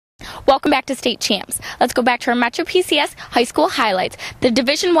Welcome back to State Champs. Let's go back to our Metro PCS high school highlights, the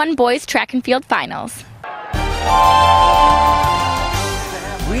Division I boys track and field finals.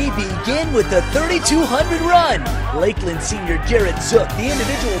 We begin with the 3,200 run. Lakeland senior Garrett Zook, the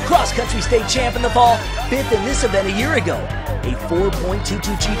individual cross-country state champ in the fall, fifth in this event a year ago. A 4.22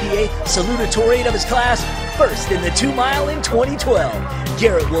 GPA, salutatorian of his class, first in the 2 mile in 2012.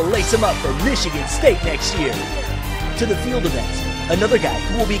 Garrett will lace him up for Michigan State next year. To the field events. Another guy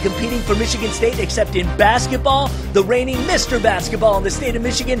who will be competing for Michigan State except in basketball, the reigning Mr. Basketball in the state of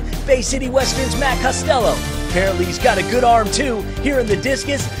Michigan, Bay City Western's Matt Costello. Apparently he's got a good arm too. Here in the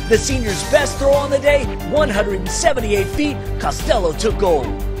discus, the senior's best throw on the day, 178 feet, Costello took gold.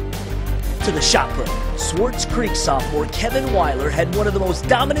 To the shot put, Swartz Creek sophomore Kevin Weiler had one of the most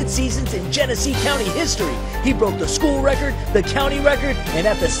dominant seasons in Genesee County history. He broke the school record, the county record, and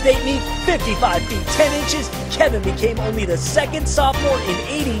at the state meet, 55 feet 10 inches, Kevin became only the second sophomore in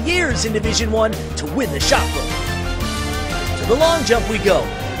 80 years in Division I to win the shot put. To the long jump we go.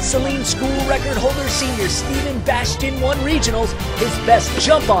 Saline school record holder senior Stephen Bastion won regionals. His best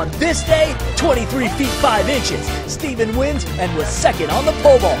jump on this day, 23 feet 5 inches. Stephen wins and was second on the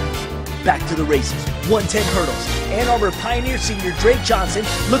pole vault. Back to the races, 110 hurdles. Ann Arbor Pioneer senior Drake Johnson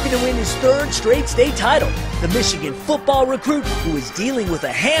looking to win his third straight state title. The Michigan football recruit who is dealing with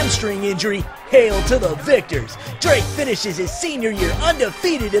a hamstring injury, hail to the victors. Drake finishes his senior year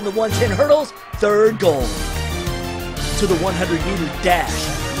undefeated in the 110 hurdles, third gold. To the 100-meter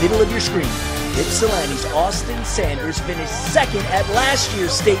dash, middle of your screen, Ypsilanti's Austin Sanders finished second at last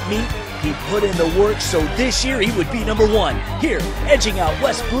year's state meet. He put in the work so this year he would be number one. Here, edging out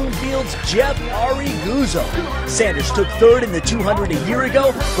West Bloomfield's Jeff Arriguzzo. Sanders took third in the 200 a year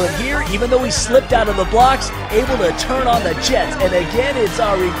ago, but here, even though he slipped out of the blocks, able to turn on the jets. And again, it's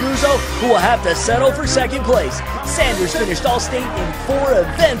Arriguzzo who will have to settle for second place. Sanders finished All-State in 4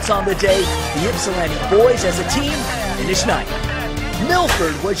 events on the day. The Ypsilanti boys as a team finished ninth.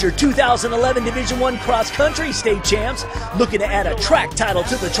 Milford was your 2011 Division I cross-country state champs, looking to add a track title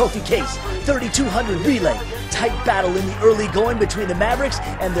to the trophy case. 3,200 relay. Tight battle in the early going between the Mavericks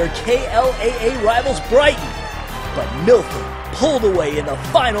and their KLAA rivals Brighton. But Milford pulled away in the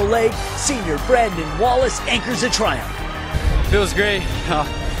final leg. Senior Brandon Wallace anchors a triumph. Feels great.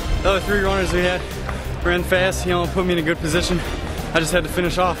 The other 3 runners we had ran fast, put me in a good position. I just had to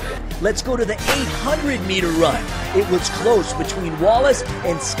finish off. Let's go to the 800-meter run. It was close between Wallace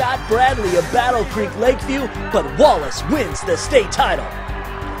and Scott Bradley of Battle Creek Lakeview, but Wallace wins the state title.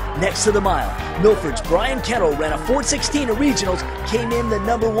 Next to the mile, Milford's Brian Kettle ran a 4:16 at regionals, came in the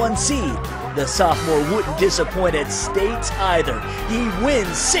number 1 seed. The sophomore wouldn't disappoint at states either. He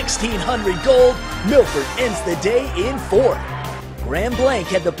wins 1,600 gold. Milford ends the day in 4th. Graham Blank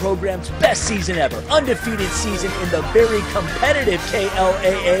had the program's best season ever, undefeated season in the very competitive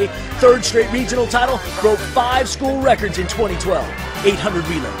KLAA. 3rd straight regional title, broke 5 school records in 2012. 800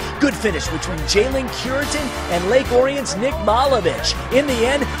 relay, good finish between Jalen Curitin and Lake Orient's Nick Malovich. In the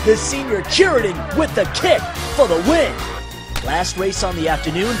end, the senior Curitin with the kick for the win. Last race on the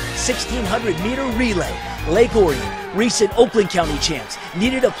afternoon, 1,600-meter relay. Lake Orient, recent Oakland County champs,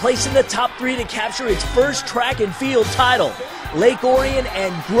 needed a place in the top 3 to capture its first track and field title. Lake Orient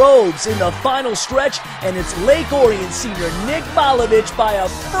and Groves in the final stretch, and it's Lake Orient senior Nick Malovich by a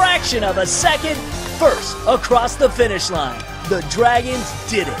fraction of a second, first across the finish line. The Dragons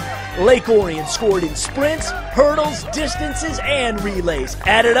did it. Lake Orient scored in sprints, hurdles, distances, and relays.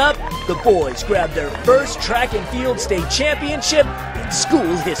 Added up, the boys grabbed their first track and field state championship in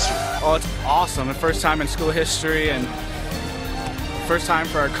school history. Oh, it's awesome. The first time in school history, and first time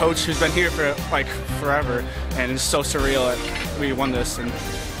for our coach who's been here for like forever, and it's so surreal that we won this, and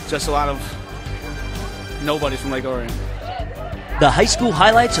just a lot of nobody from Lake Orient. The high school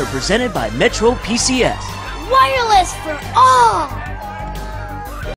highlights are presented by Metro PCS. Wireless for all!